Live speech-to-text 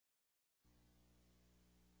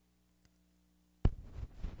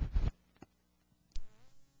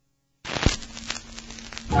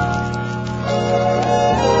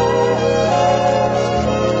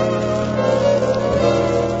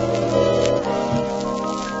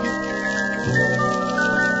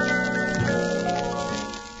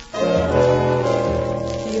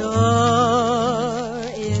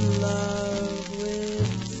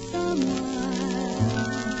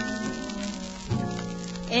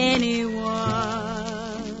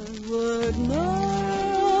anyone would know.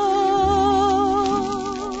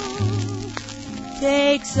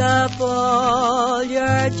 Takes up all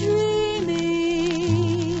your dreaming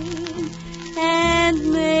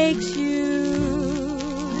and makes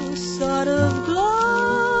you sort of glow.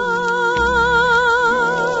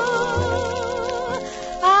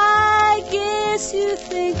 I guess you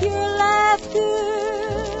think your laughter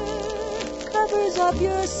covers up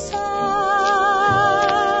your sigh,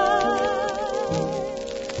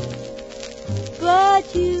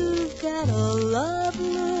 but you've got a love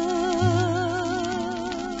look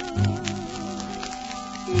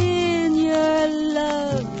in your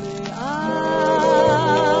lovely eyes.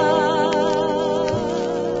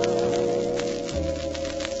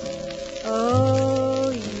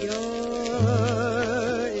 Oh,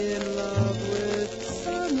 you're in love with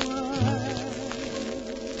someone,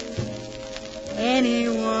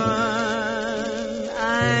 anyone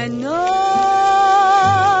I know,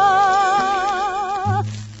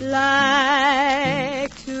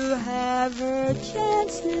 like to have her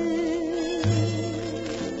chances.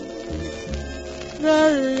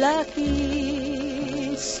 The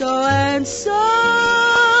lucky so-and-so,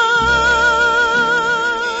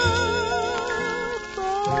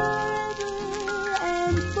 forever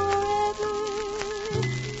and forever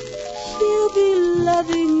she'll be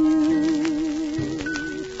loving you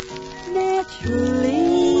naturally.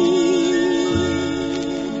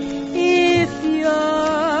 If you're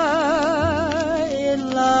in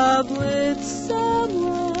love with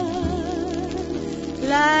someone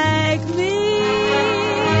like me,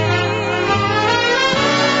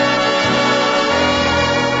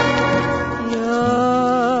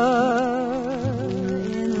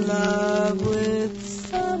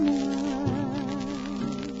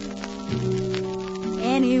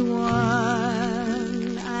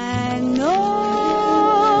 anyone I know,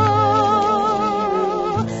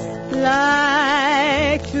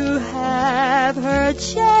 like to have her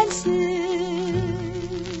chances.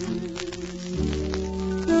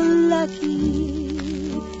 The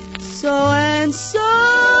lucky so-and-so,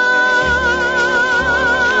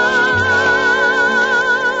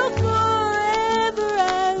 forever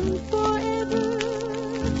and forever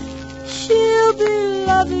she'll be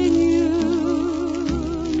loving you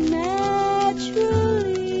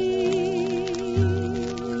naturally.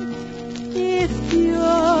 If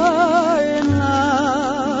you're